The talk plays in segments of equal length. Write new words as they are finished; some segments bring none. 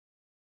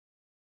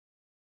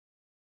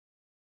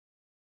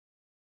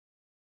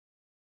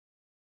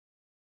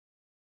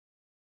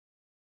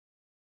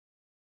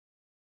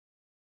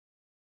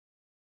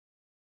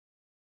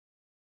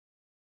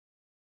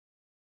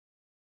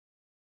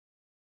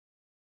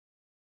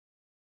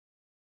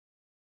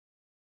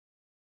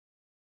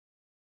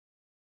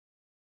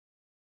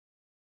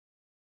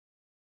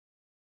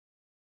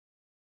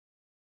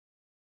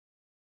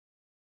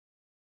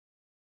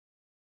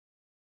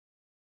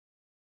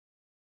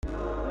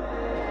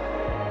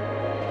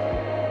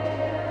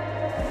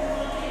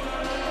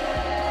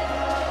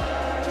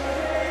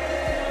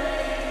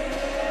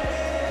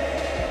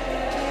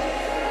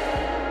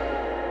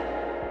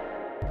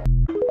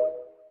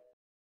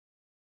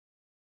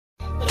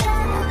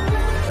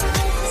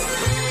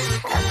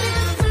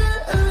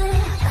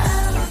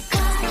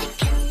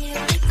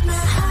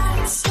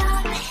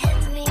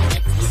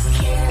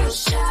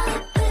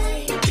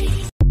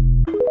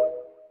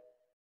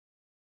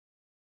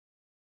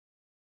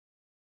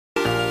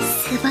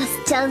マ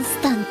スチャン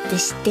スタンって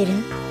知ってる？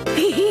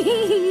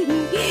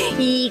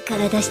いい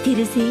体して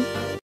るぜ。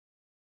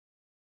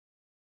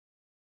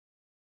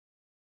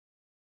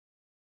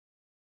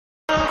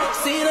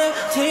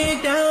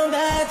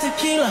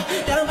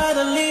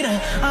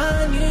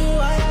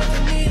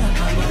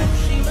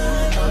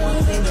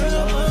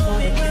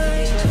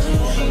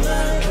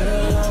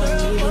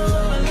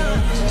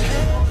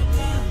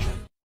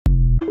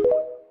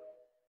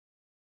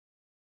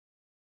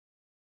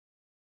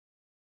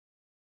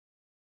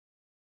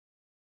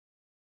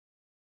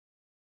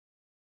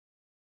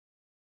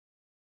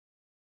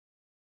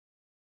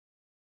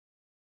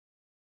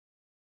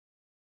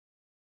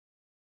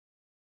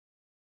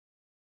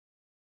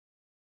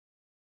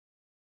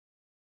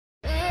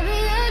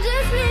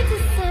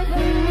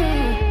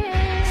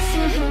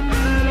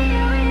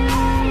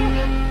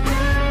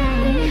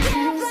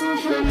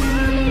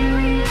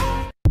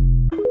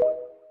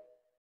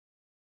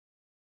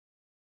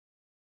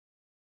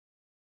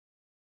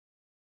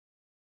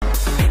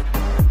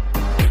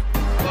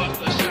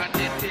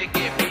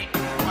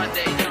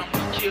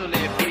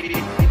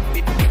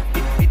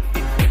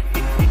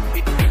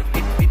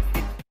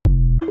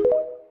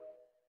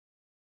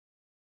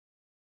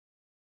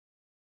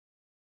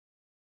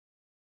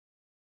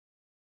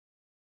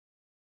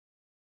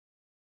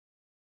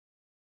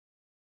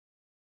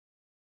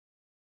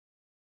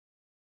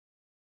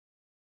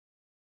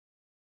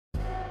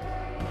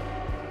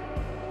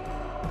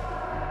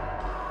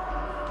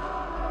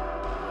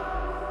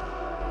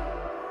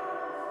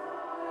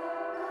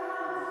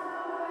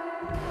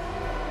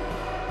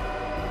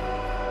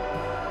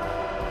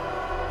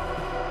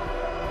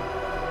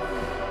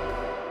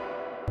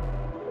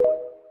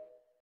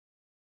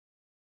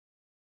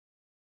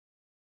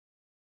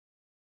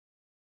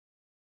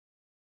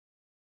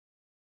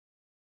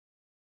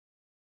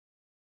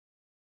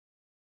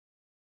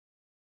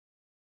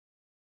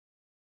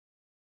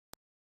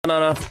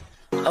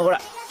ほ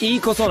ら、い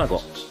い子そうな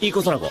子。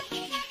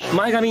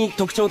前髪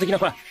特徴的な、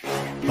ほら、い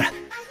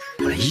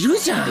る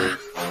じゃん。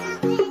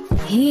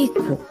いい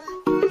子。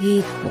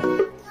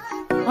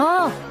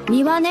ああ、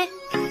庭ね。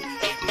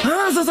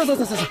ああ、そう。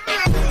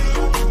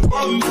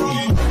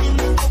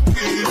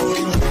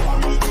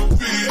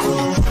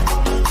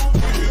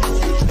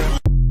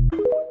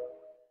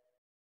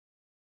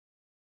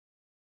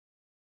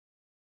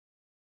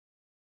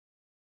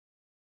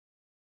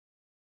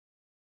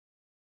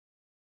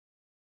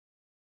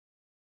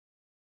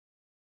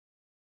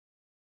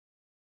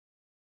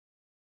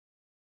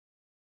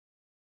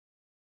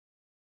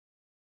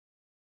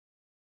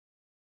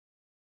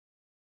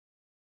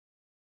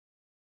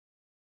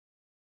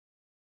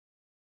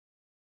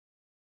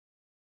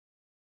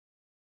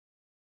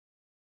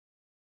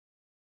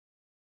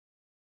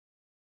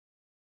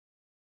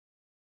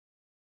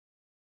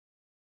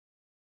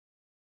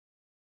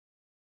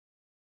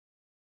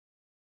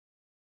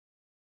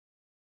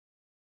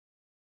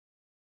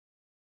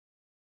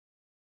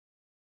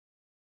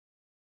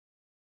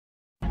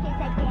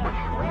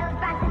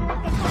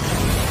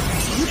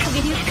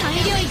影流管理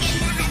領域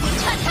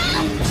発射。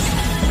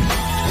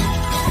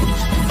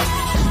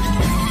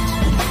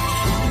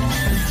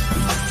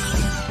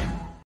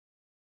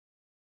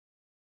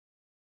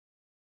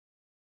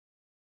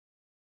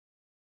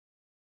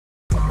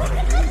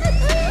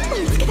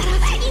見つけたら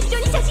一緒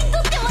に写真撮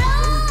ってもらお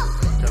う。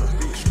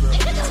あり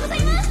がとうござい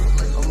ます。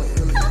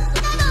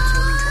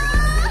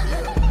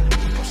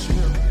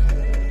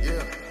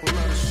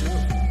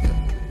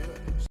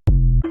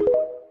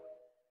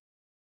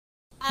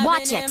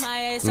Watch it.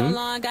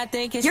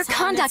 Your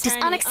conduct is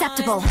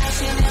unacceptable.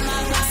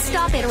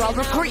 Stop it or I'll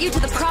report you to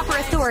the proper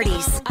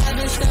authorities.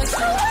 It's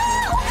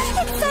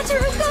such a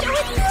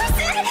resemblance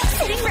person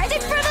sitting right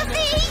in front of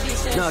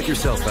me. Knock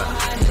yourself out.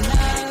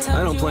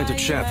 I don't plan to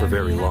chat for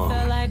very long.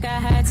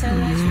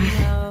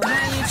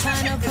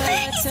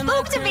 He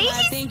spoke to me!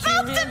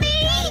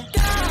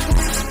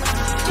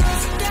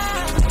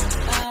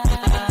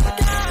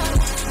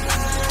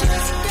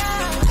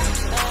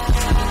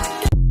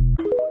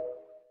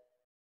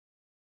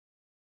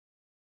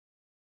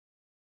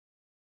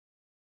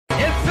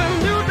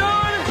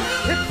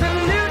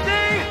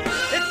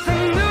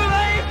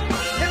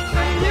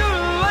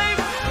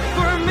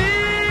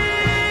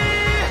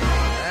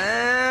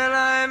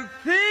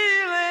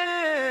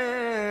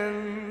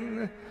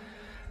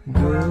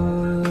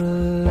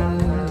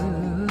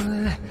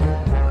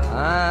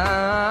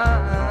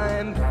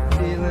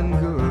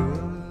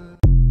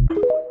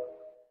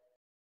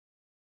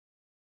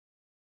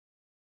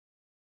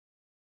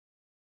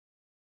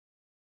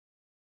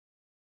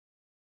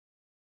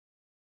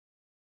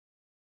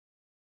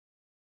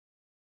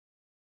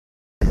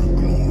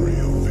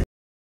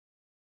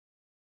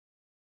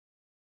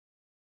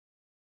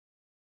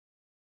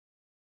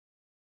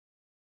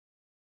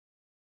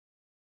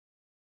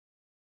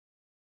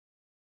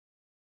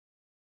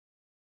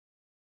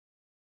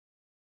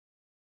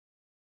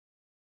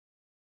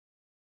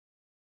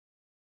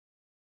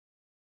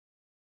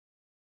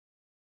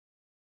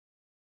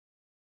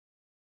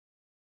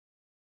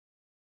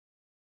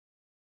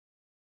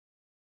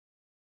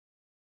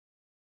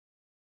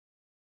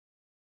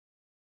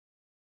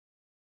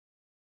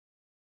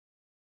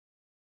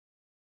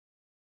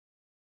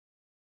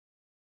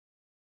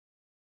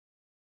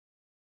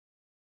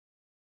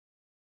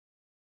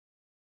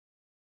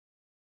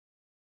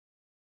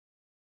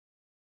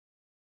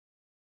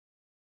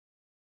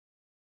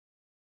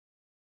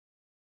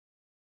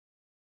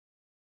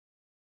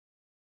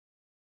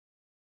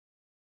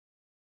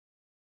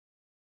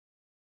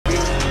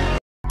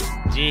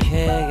 紙幣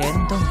言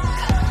動か。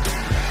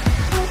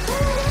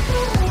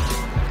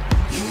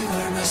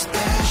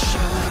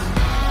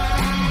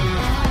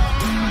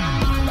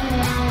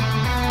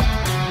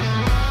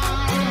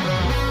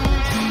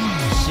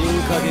新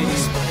影に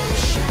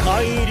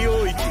海領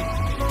域。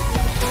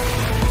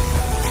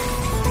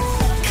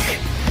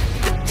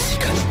地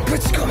下にぶ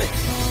ち込め。行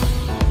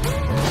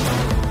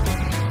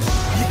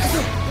くぞ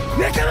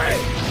仲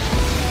間。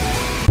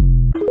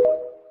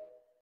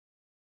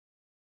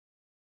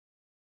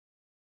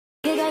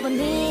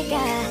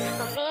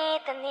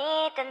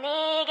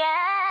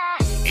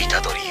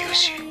虎杖勇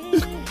士、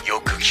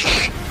よく聞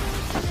け。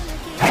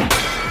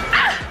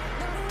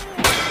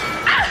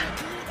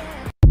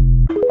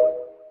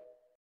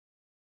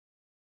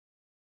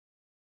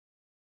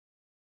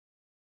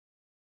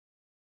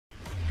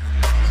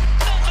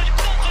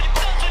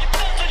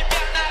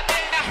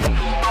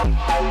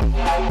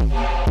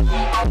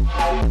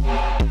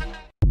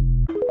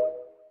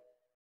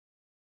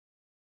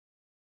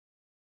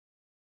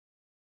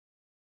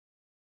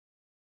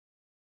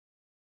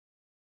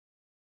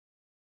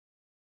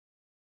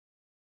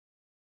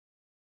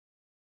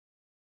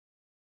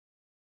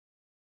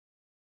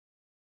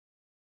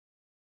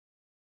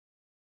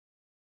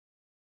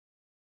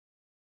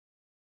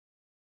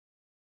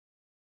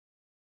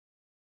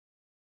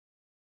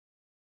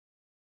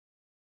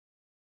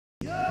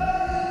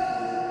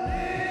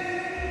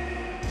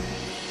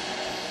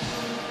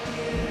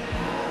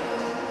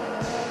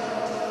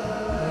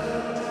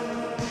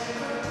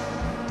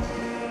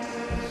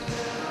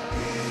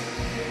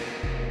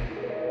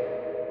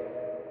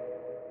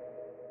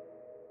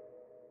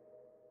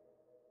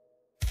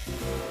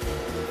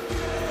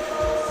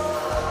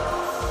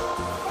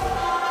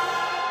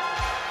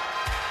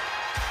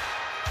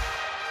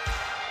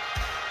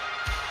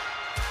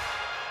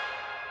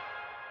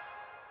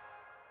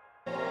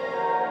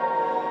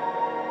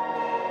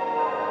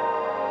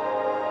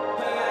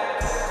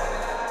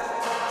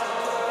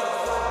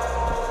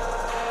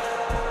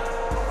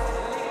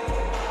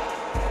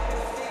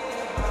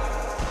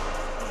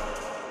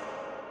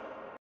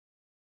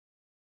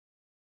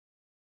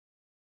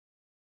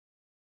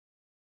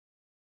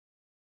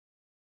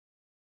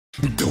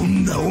ど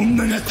んな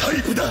女がタ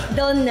イプだ。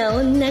どんな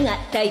女が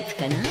タイプ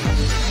かな。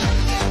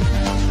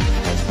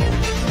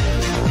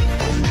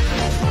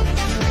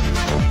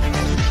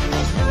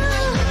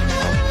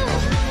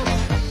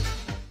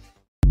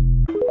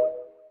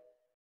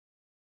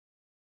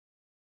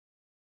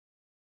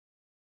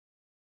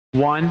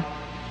One,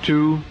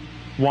 two,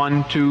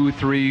 1, 2,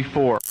 3,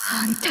 4。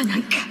あんたな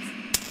んか。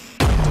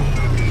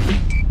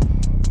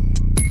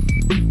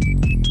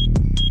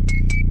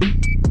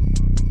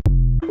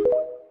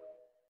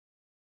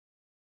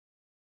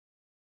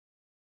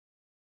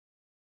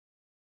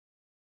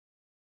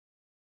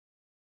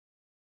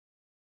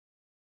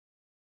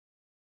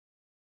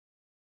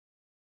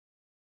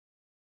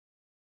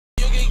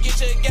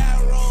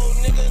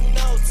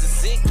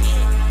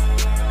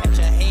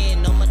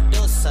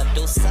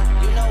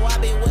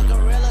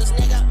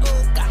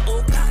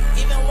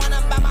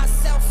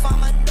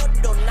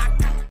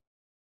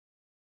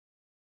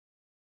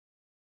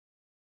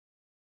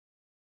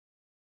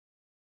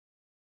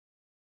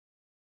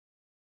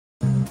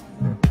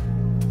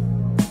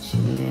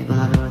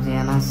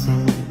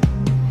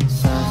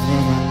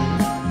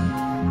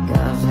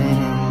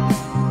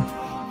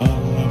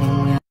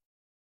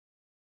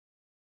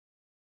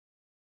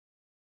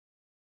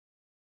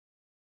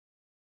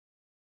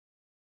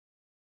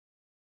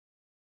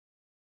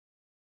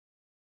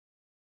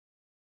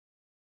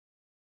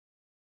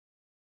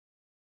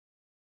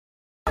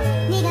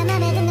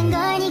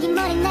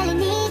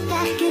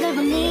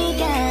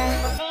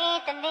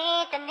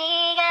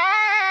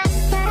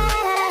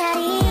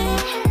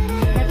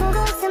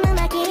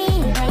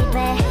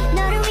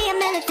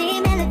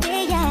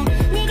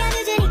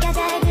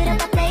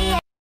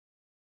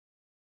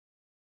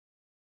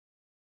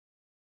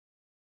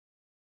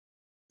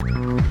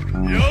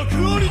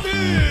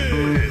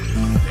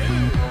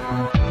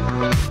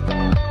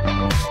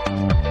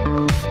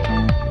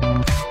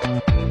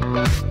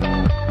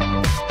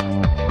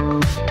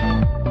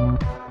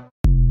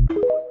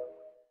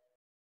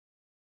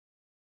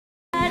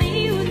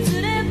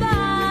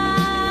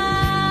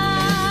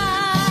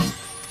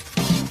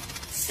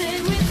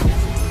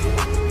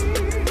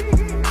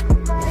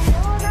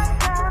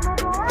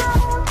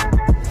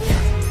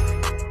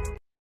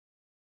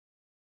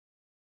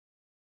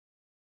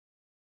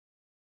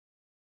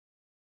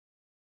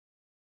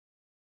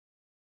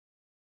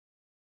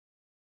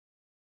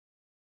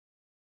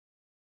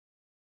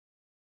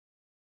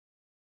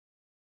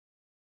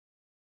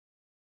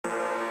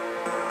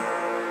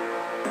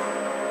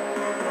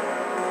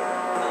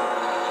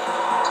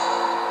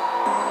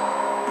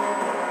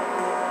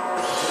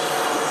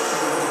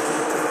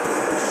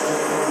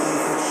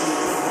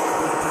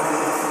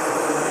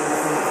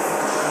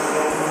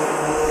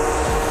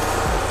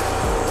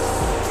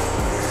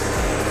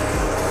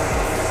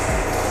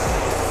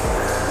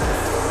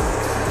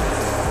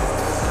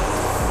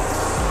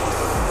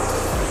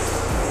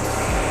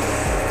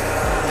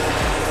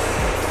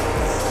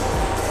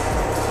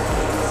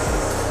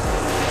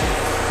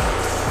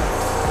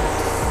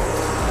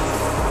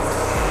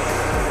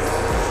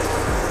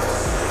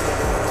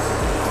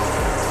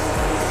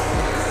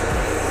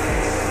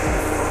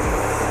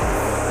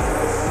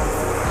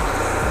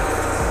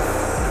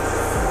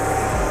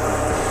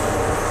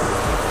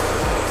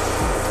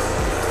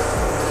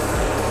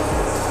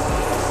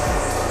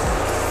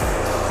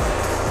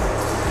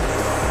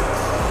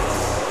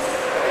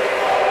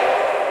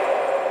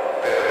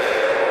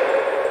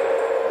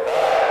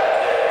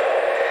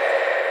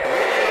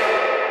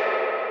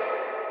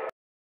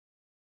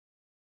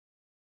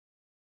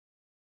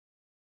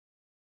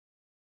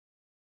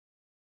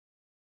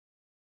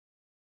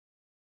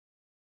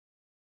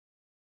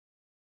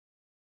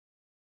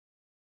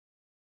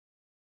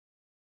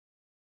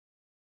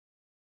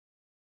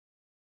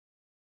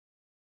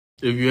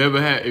If you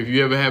ever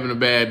having a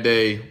bad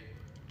day,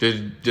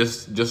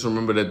 just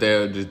remember that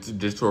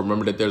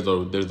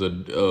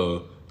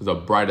there's a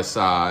brighter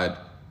side.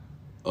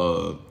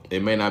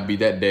 It may not be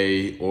that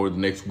day or the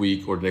next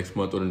week or the next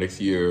month or the next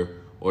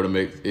year or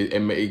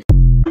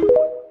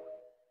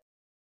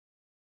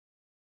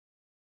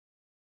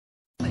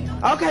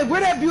Okay,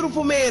 where that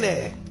beautiful man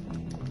at?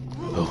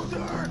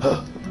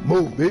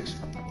 Move, bitch.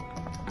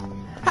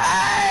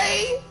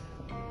 Hey!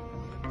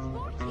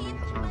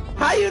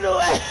 How you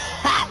doing?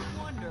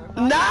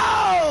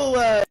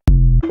 No!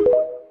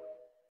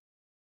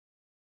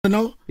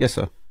 No? Yes,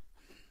 sir.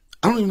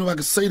 I don't even know if I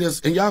can say this,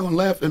 and y'all gonna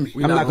laugh at me.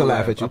 I'm not gonna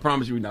laugh at you. I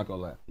promise you we're not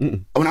gonna laugh.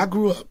 When I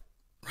grew up,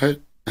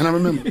 right, and I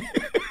remember.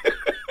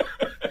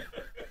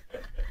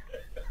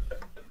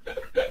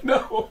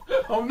 No,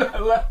 I'm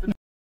not laughing.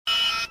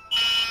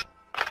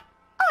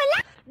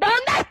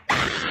 ¿Dónde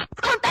estás?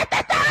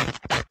 ¡Contéstate!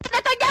 ¡Te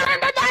estoy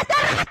llamando ya hace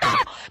rato!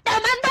 ¡Te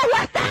mando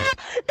WhatsApp!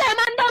 ¡Te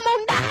mando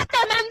Munda! ¡Te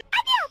mando...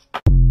 ¡Adiós!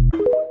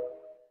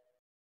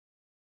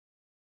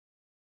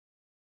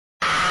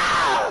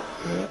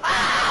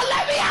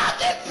 Let me out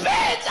this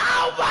bitch!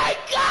 Oh my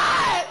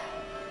god!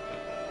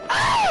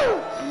 Oh!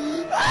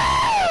 Oh!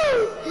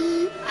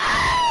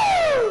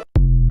 Oh!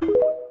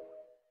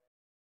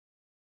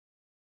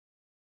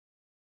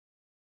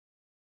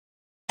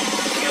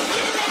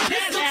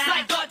 This looks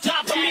like the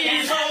top for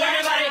me, so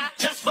everybody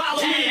just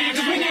follow me,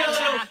 cause we need a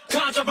little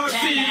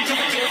controversy, cause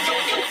I feel so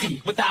empty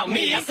without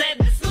me. I said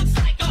this looks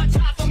like a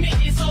top for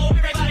me, so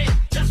everybody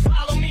just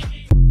follow me.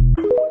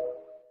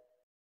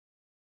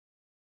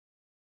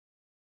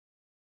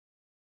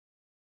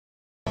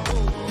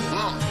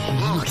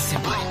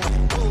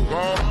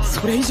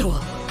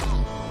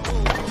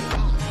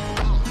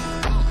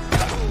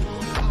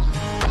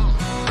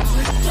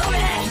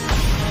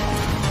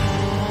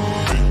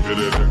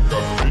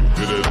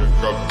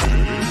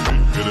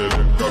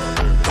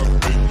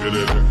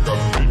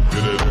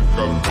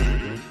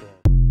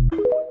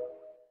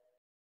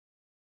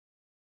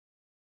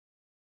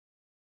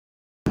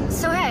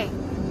 So hey,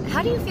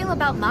 how do you feel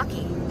about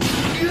Maki?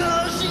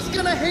 She's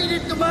gonna hate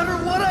it no matter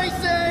what I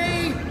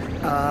say!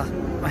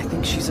 I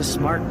think she's a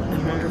smart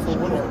and wonderful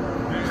woman.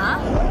 Huh?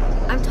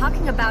 I'm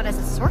talking about as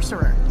a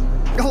sorcerer.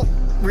 Oh,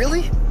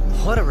 really?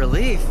 What a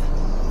relief.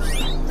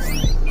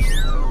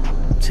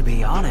 To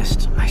be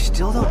honest, I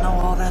still don't know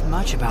all that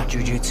much about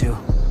Jujutsu.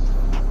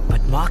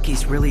 But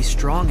Maki's really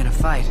strong in a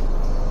fight.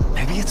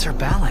 Maybe it's her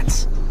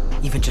balance.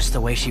 Even just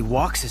the way she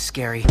walks is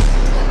scary.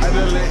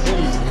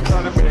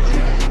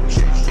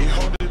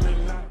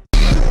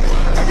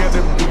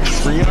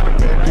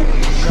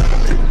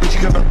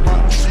 Come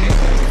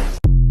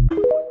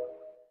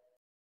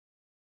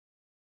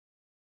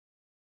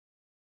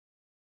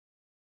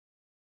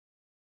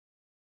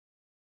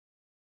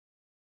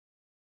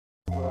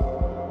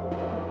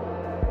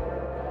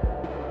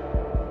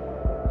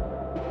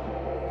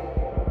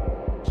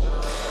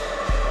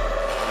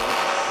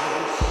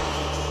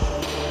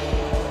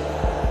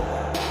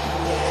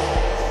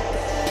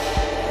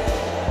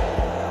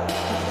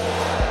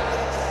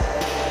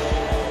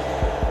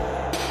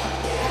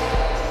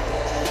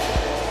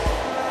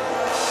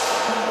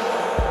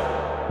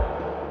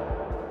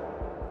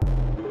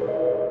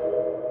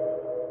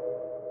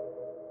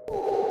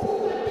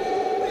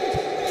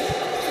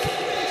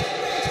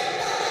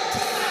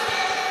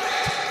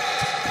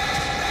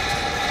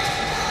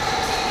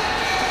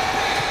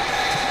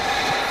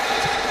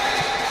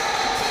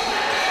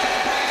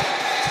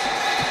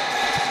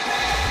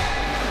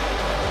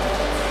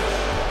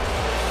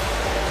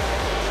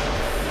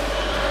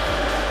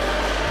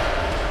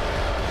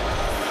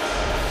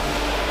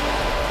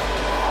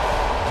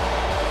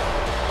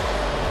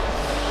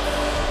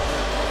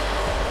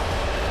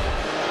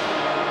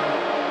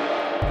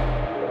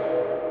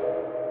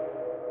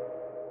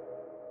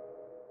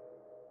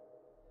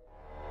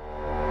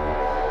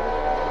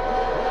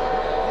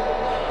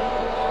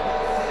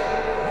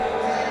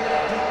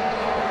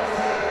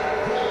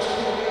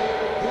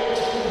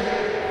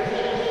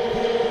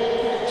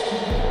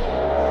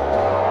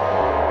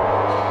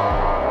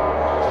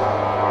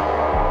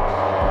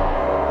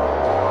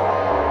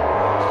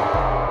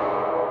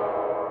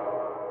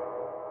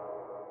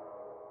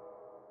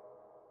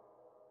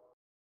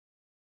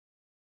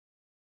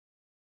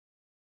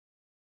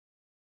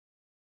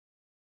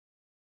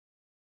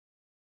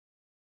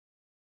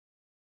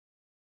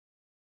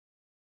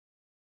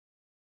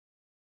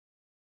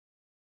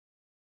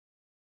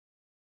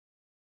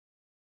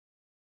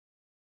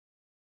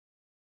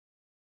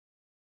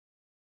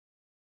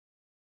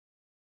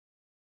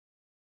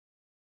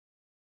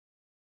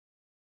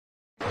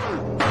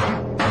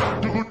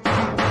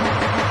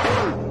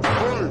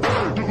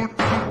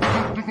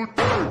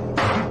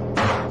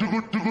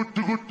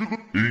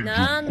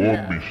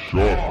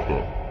chota,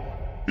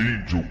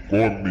 índio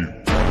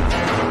come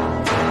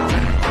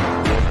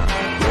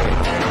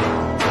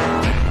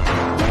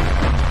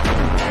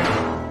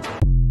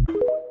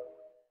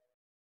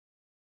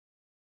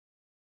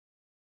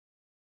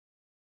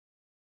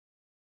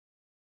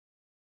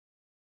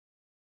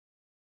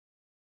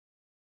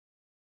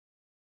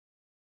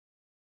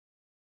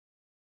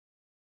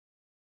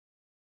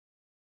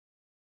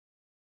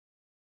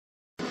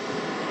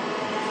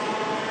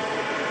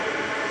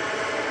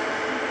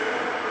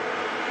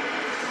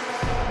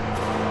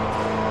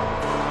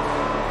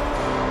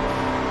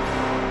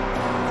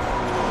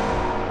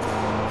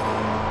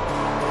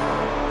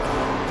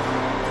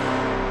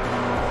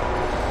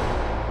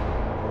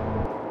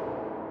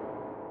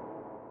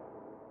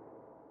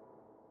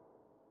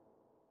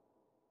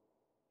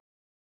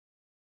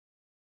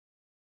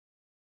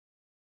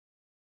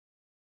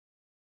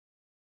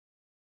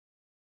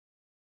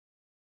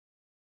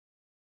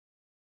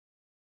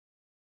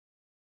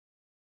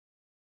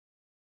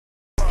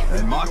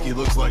And Maki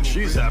looks like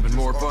she's having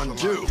more fun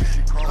too.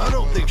 I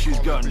don't think she's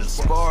gotten to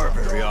spar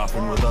very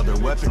often with other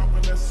weapons.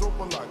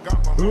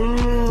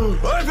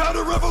 I've had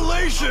a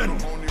revelation!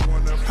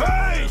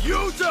 Hey,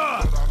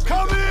 Yuta!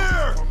 Come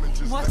here!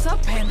 What's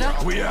up, Panda?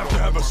 We have to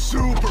have a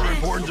super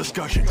important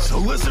discussion, so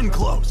listen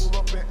close.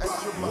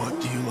 What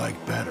do you like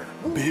better,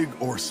 big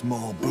or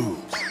small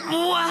boobs?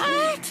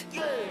 What?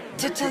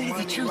 To tell you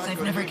the truth,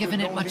 I've never given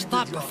it much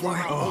thought before.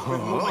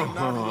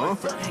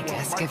 I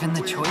guess given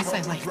the choice,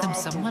 I like them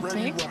somewhat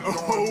big.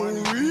 Oh,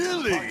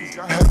 really? Every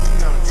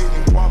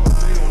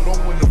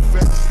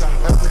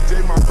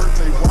day my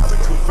birthday,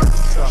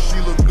 she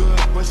look good,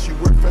 but she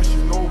wear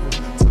fashion over.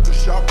 Took a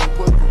shop and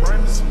put her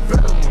in some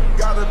better.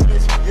 Got a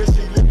bitch, yeah,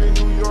 she live in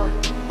New York,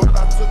 but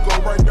I took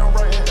her right down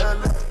right in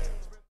LA.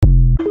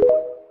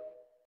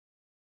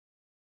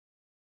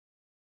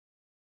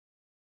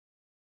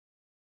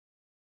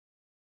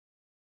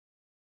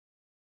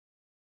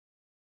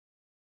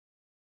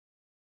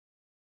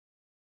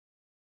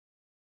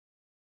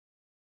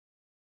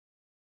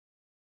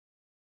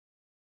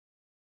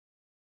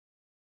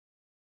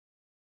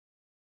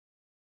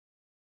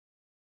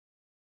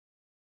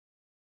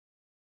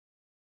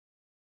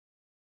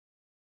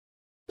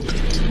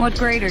 What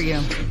grade are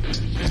you?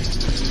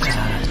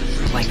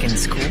 Like in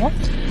school?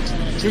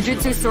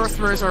 Jujutsu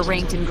sorcerers are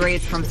ranked in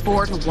grades from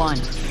 4 to 1.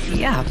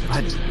 Yeah,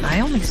 but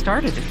I only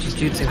started at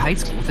Jujutsu High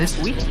School this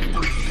week.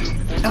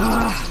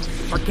 Ugh,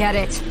 forget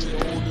it.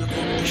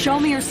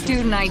 Show me your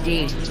student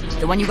ID.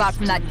 The one you got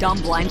from that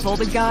dumb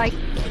blindfolded guy.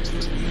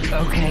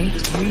 Okay,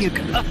 here you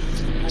go.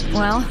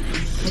 Well,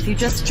 if you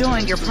just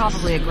joined, you're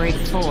probably a grade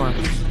 4.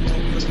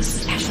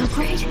 Special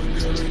grade?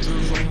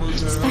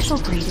 Special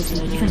grade is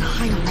an even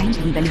higher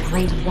ranking than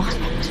grade 1.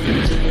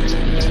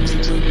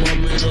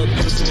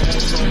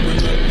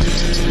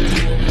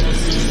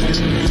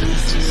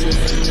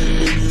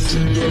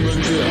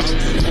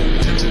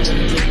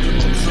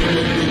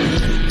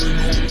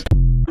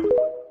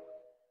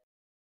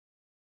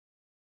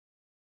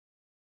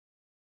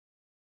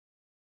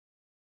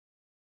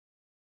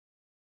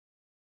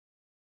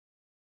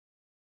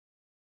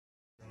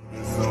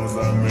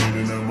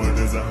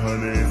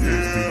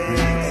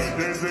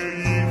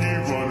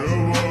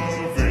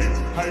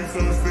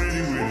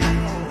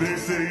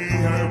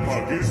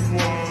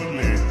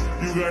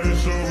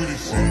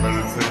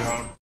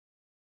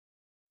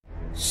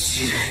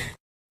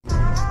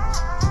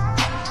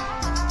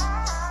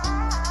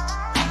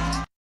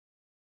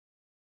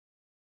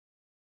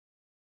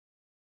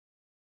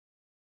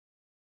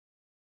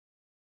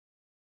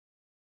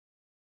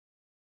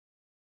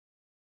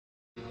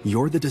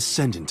 You're the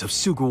descendant of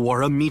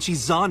Sugawara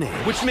Michizane,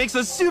 which makes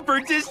us super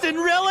distant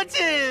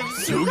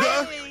relatives!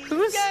 Suga?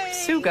 Who's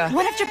Suga?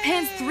 One of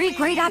Japan's 3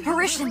 great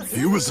apparitions.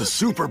 He was a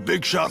super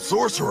big shot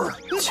sorcerer.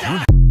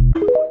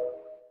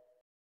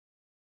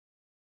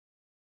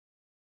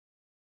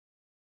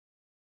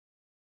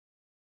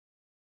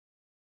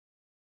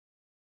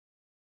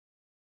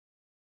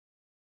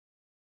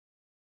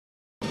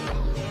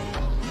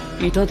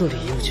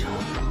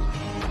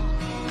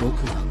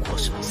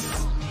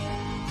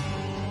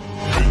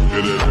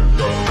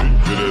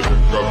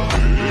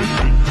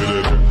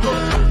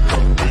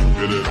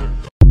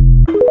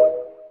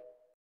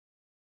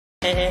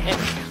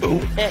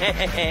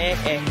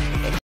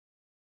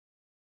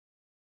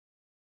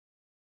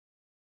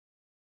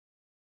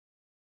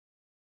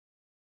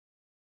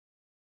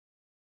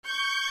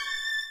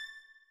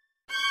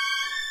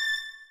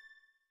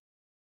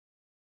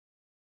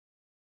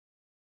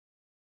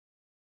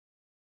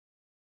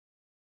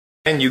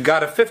 And you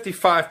got a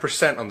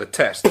 55% on the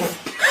test.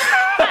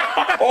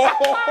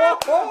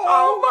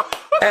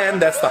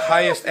 And that's the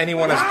highest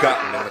anyone has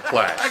gotten in the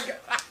class.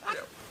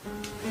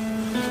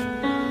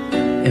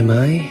 Am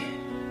I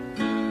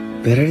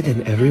better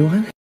than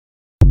everyone?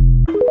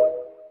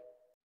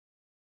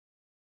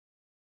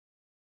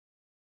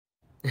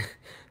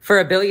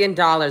 For $1 billion.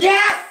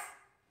 Yes!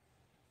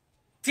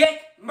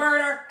 Dick,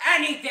 murder,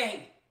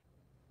 anything!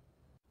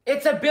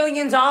 It's $1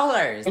 billion.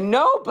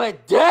 No,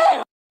 but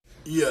damn!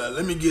 Yeah,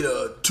 let me get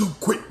 2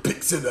 quick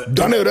pics in the...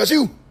 Donnell, that's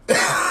you?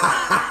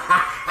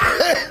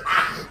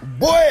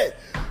 Boy,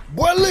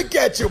 look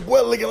at you,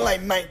 boy, looking like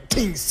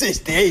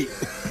 1968.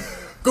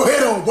 Go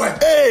ahead on, boy.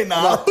 Hey, now.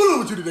 I'm not fooling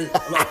with you today.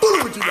 I'm not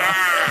fooling with you now.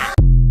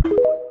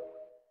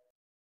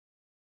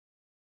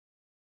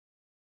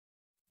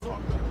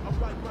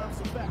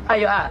 How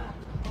you at?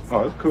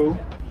 Oh, it's cool.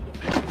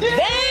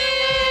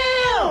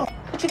 Damn!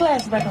 Put your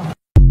glasses back on.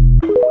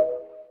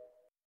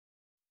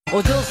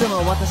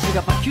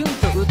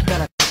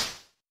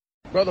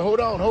 Brother, hold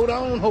on. Hold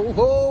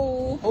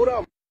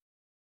on.